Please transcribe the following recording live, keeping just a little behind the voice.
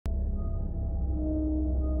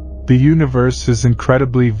the universe is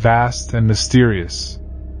incredibly vast and mysterious.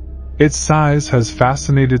 Its size has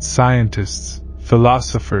fascinated scientists,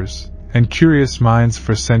 philosophers, and curious minds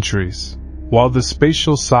for centuries. While the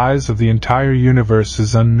spatial size of the entire universe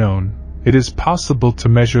is unknown, it is possible to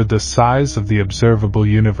measure the size of the observable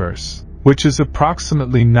universe, which is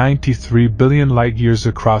approximately 93 billion light-years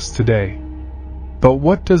across today. But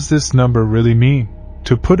what does this number really mean?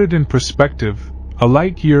 To put it in perspective, a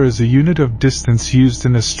light-year is a unit of distance used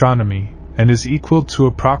in astronomy and is equal to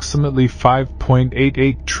approximately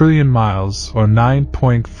 5.88 trillion miles or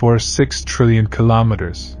 9.46 trillion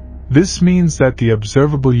kilometers. This means that the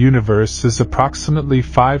observable universe is approximately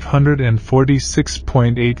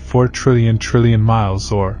 546.84 trillion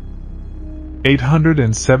miles or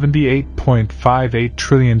 878.58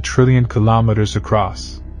 trillion kilometers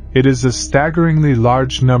across. It is a staggeringly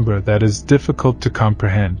large number that is difficult to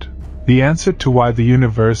comprehend. The answer to why the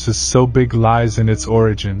universe is so big lies in its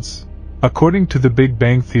origins. According to the Big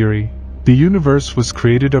Bang Theory, the universe was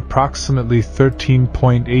created approximately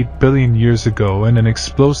 13.8 billion years ago in an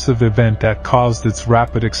explosive event that caused its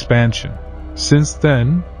rapid expansion. Since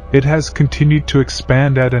then, it has continued to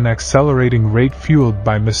expand at an accelerating rate fueled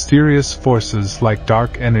by mysterious forces like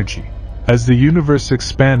dark energy. As the universe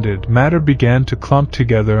expanded, matter began to clump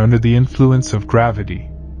together under the influence of gravity,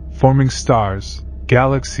 forming stars,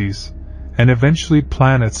 galaxies, and eventually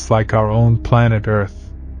planets like our own planet Earth.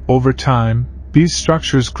 Over time, these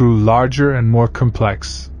structures grew larger and more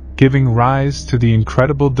complex, giving rise to the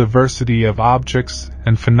incredible diversity of objects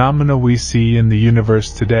and phenomena we see in the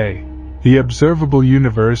universe today. The observable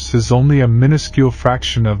universe is only a minuscule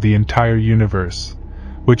fraction of the entire universe,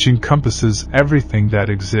 which encompasses everything that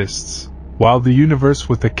exists. While the universe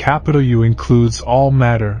with a capital U includes all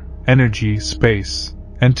matter, energy, space,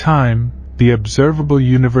 and time, the observable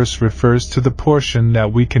universe refers to the portion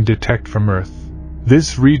that we can detect from Earth.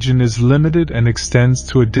 This region is limited and extends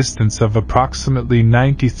to a distance of approximately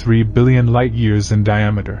 93 billion light-years in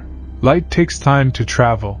diameter. Light takes time to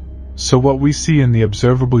travel, so what we see in the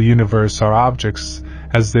observable universe are objects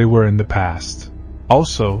as they were in the past.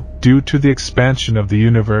 Also, due to the expansion of the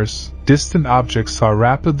universe, distant objects are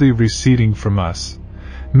rapidly receding from us,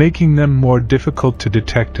 making them more difficult to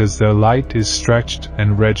detect as their light is stretched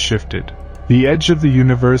and redshifted. The edge of the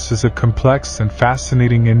universe is a complex and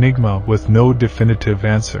fascinating enigma with no definitive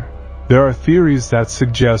answer. There are theories that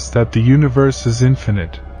suggest that the universe is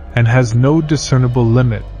infinite and has no discernible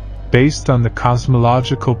limit, based on the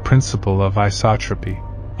cosmological principle of isotropy.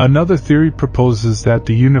 Another theory proposes that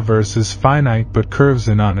the universe is finite but curves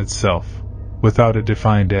in on itself, without a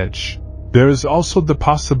defined edge. There is also the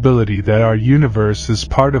possibility that our universe is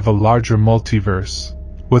part of a larger multiverse,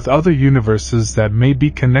 with other universes that may be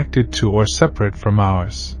connected to or separate from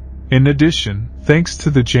ours. In addition, thanks to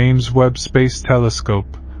the James Webb Space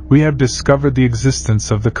Telescope, we have discovered the existence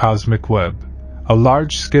of the cosmic web, a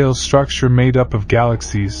large-scale structure made up of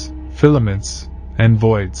galaxies, filaments, and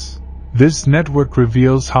voids. This network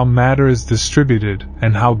reveals how matter is distributed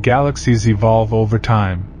and how galaxies evolve over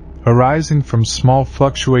time, arising from small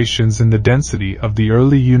fluctuations in the density of the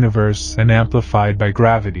early universe and amplified by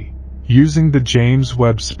gravity. Using the James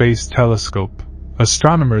Webb Space Telescope,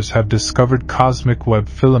 astronomers have discovered cosmic web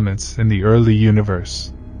filaments in the early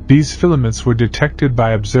universe. These filaments were detected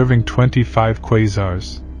by observing 25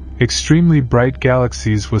 quasars, extremely bright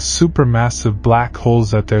galaxies with supermassive black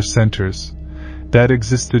holes at their centers, that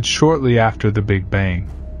existed shortly after the Big Bang.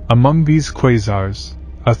 Among these quasars,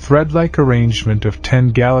 a thread-like arrangement of 10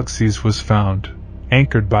 galaxies was found,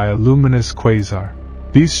 anchored by a luminous quasar.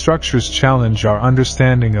 These structures challenge our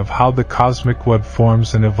understanding of how the cosmic web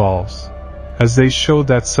forms and evolves, as they show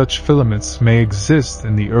that such filaments may exist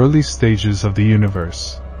in the early stages of the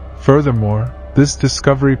universe. Furthermore, this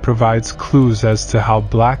discovery provides clues as to how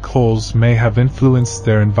black holes may have influenced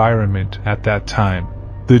their environment at that time.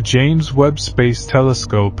 The James Webb Space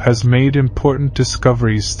Telescope has made important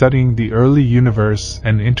discoveries studying the early universe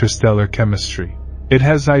and interstellar chemistry. It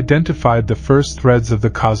has identified the first threads of the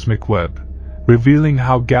cosmic web, revealing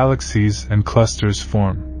how galaxies and clusters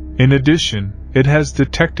form. In addition, it has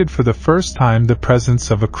detected for the first time the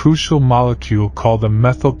presence of a crucial molecule called a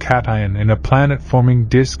methyl cation in a planet-forming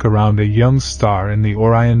disk around a young star in the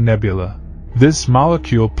Orion Nebula. This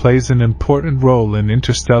molecule plays an important role in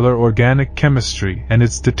interstellar organic chemistry, and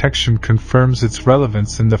its detection confirms its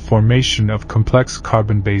relevance in the formation of complex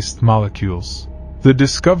carbon-based molecules. The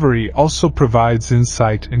discovery also provides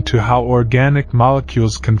insight into how organic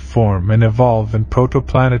molecules can form and evolve in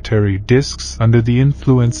protoplanetary disks under the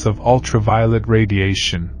influence of ultraviolet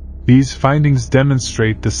radiation. These findings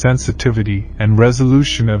demonstrate the sensitivity and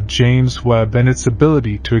resolution of James Webb and its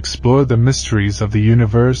ability to explore the mysteries of the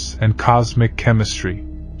universe and cosmic chemistry.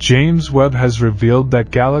 James Webb has revealed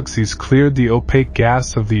that galaxies cleared the opaque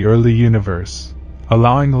gas of the early universe,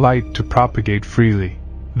 allowing light to propagate freely.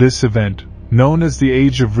 This event, known as the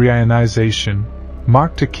Age of Reionization,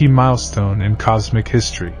 marked a key milestone in cosmic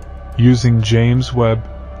history. Using James Webb,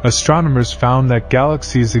 astronomers found that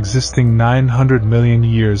galaxies existing 900 million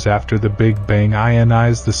years after the Big Bang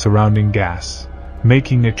ionized the surrounding gas,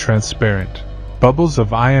 making it transparent. Bubbles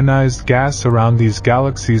of ionized gas around these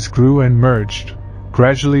galaxies grew and merged,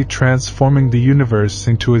 gradually transforming the universe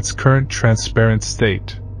into its current transparent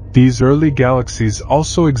state. These early galaxies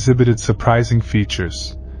also exhibited surprising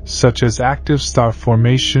features, such as active star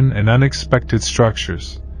formation and unexpected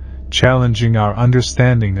structures, challenging our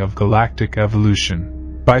understanding of galactic evolution.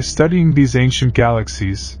 By studying these ancient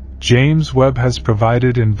galaxies, James Webb has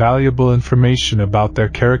provided invaluable information about their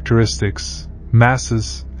characteristics,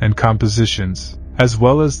 masses, and compositions, as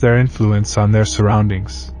well as their influence on their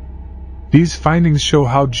surroundings. These findings show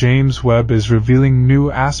how James Webb is revealing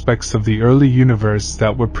new aspects of the early universe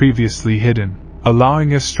that were previously hidden,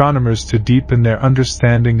 allowing astronomers to deepen their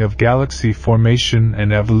understanding of galaxy formation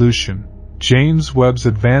and evolution. James Webb's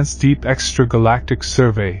Advanced Deep Extragalactic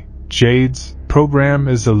Survey (JADES) program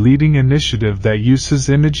is a leading initiative that uses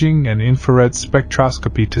imaging and infrared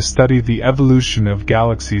spectroscopy to study the evolution of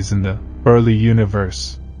galaxies in the early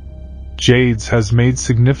universe. JADES has made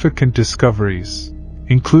significant discoveries,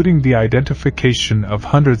 including the identification of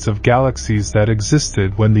hundreds of galaxies that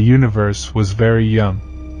existed when the universe was very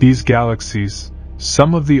young. These galaxies,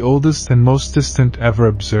 some of the oldest and most distant ever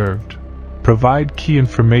observed, provide key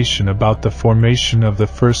information about the formation of the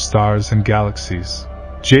first stars and galaxies.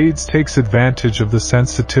 JADES takes advantage of the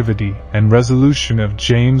sensitivity and resolution of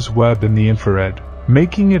James Webb in the infrared,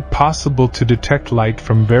 making it possible to detect light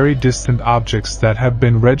from very distant objects that have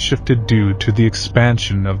been redshifted due to the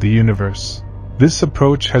expansion of the universe. This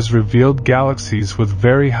approach has revealed galaxies with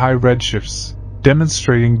very high redshifts,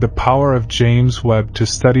 demonstrating the power of James Webb to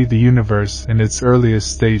study the universe in its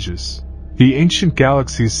earliest stages. The ancient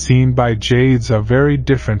galaxies seen by JADES are very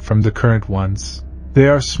different from the current ones. They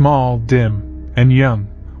are small, dim, and young,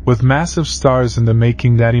 with massive stars in the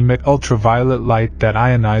making that emit ultraviolet light that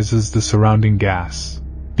ionizes the surrounding gas.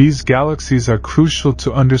 These galaxies are crucial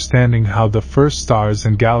to understanding how the first stars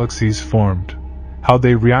and galaxies formed, how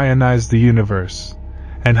they reionized the universe,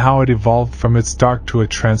 and how it evolved from its dark to a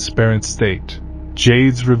transparent state.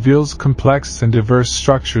 JADES reveals complex and diverse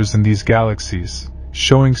structures in these galaxies,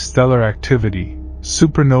 showing stellar activity,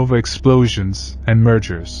 supernova explosions, and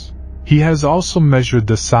mergers. He has also measured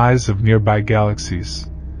the size of nearby galaxies,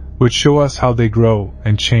 which show us how they grow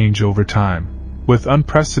and change over time. With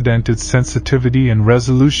unprecedented sensitivity and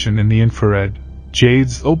resolution in the infrared,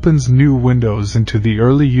 JADES opens new windows into the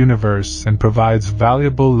early universe and provides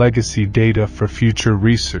valuable legacy data for future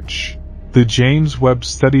research. The James Webb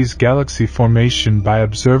studies galaxy formation by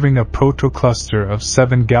observing a protocluster of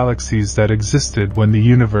 7 galaxies that existed when the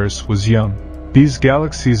universe was young. These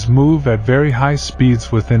galaxies move at very high speeds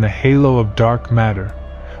within a halo of dark matter,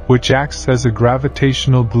 which acts as a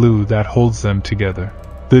gravitational glue that holds them together.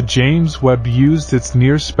 The James Webb used its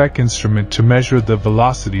near-spec instrument to measure the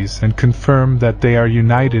velocities and confirm that they are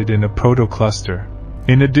united in a protocluster.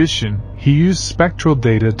 In addition, he used spectral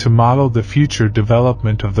data to model the future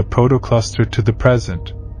development of the protocluster to the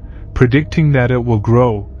present, predicting that it will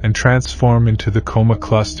grow and transform into the coma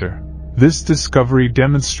cluster. This discovery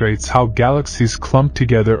demonstrates how galaxies clumped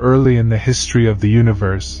together early in the history of the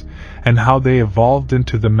universe, and how they evolved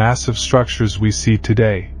into the massive structures we see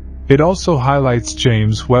today. It also highlights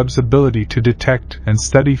James Webb's ability to detect and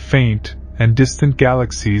study faint and distant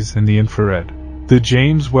galaxies in the infrared. The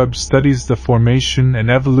James Webb studies the formation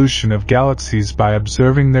and evolution of galaxies by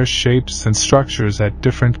observing their shapes and structures at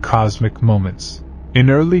different cosmic moments. In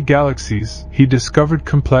early galaxies, he discovered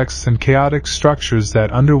complex and chaotic structures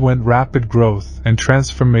that underwent rapid growth and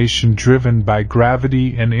transformation driven by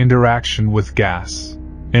gravity and interaction with gas.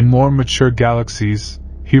 In more mature galaxies,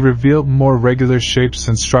 he revealed more regular shapes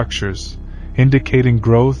and structures, indicating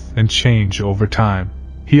growth and change over time.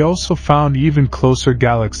 He also found even closer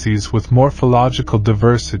galaxies with morphological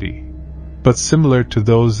diversity, but similar to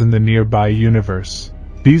those in the nearby universe.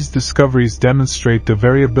 These discoveries demonstrate the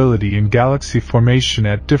variability in galaxy formation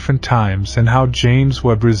at different times and how James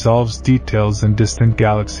Webb resolves details in distant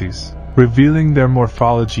galaxies, revealing their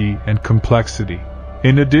morphology and complexity.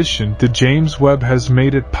 In addition, the James Webb has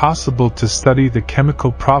made it possible to study the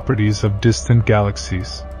chemical properties of distant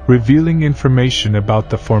galaxies, revealing information about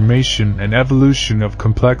the formation and evolution of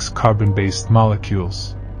complex carbon-based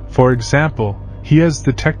molecules. For example, he has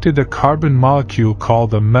detected a carbon molecule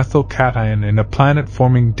called a methyl cation in a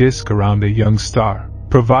planet-forming disk around a young star,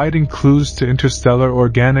 providing clues to interstellar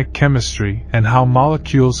organic chemistry and how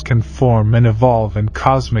molecules can form and evolve in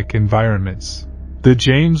cosmic environments. The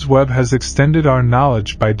James Webb has extended our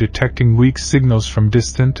knowledge by detecting weak signals from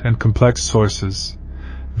distant and complex sources,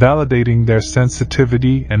 validating their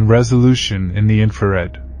sensitivity and resolution in the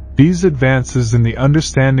infrared. These advances in the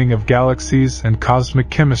understanding of galaxies and cosmic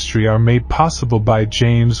chemistry are made possible by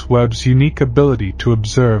James Webb's unique ability to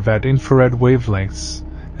observe at infrared wavelengths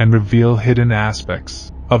and reveal hidden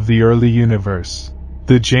aspects of the early universe.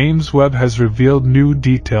 The James Webb has revealed new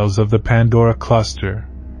details of the Pandora cluster,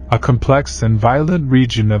 a complex and violent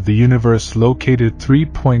region of the universe located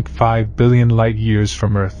 3.5 billion light-years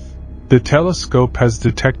from Earth. The telescope has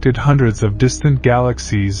detected hundreds of distant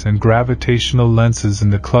galaxies and gravitational lenses in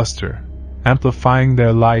the cluster, amplifying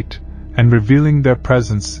their light and revealing their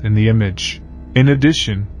presence in the image. In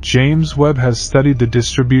addition, James Webb has studied the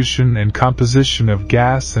distribution and composition of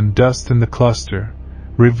gas and dust in the cluster,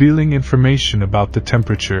 revealing information about the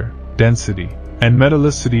temperature, density, and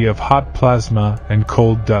metallicity of hot plasma and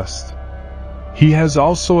cold dust. He has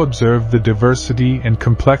also observed the diversity and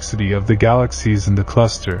complexity of the galaxies in the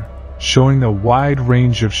cluster, showing a wide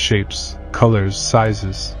range of shapes, colors,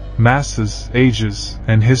 sizes, masses, ages,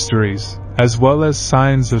 and histories, as well as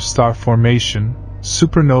signs of star formation,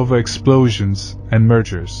 supernova explosions, and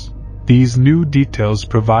mergers. These new details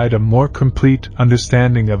provide a more complete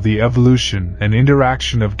understanding of the evolution and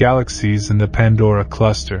interaction of galaxies in the Pandora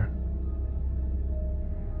cluster.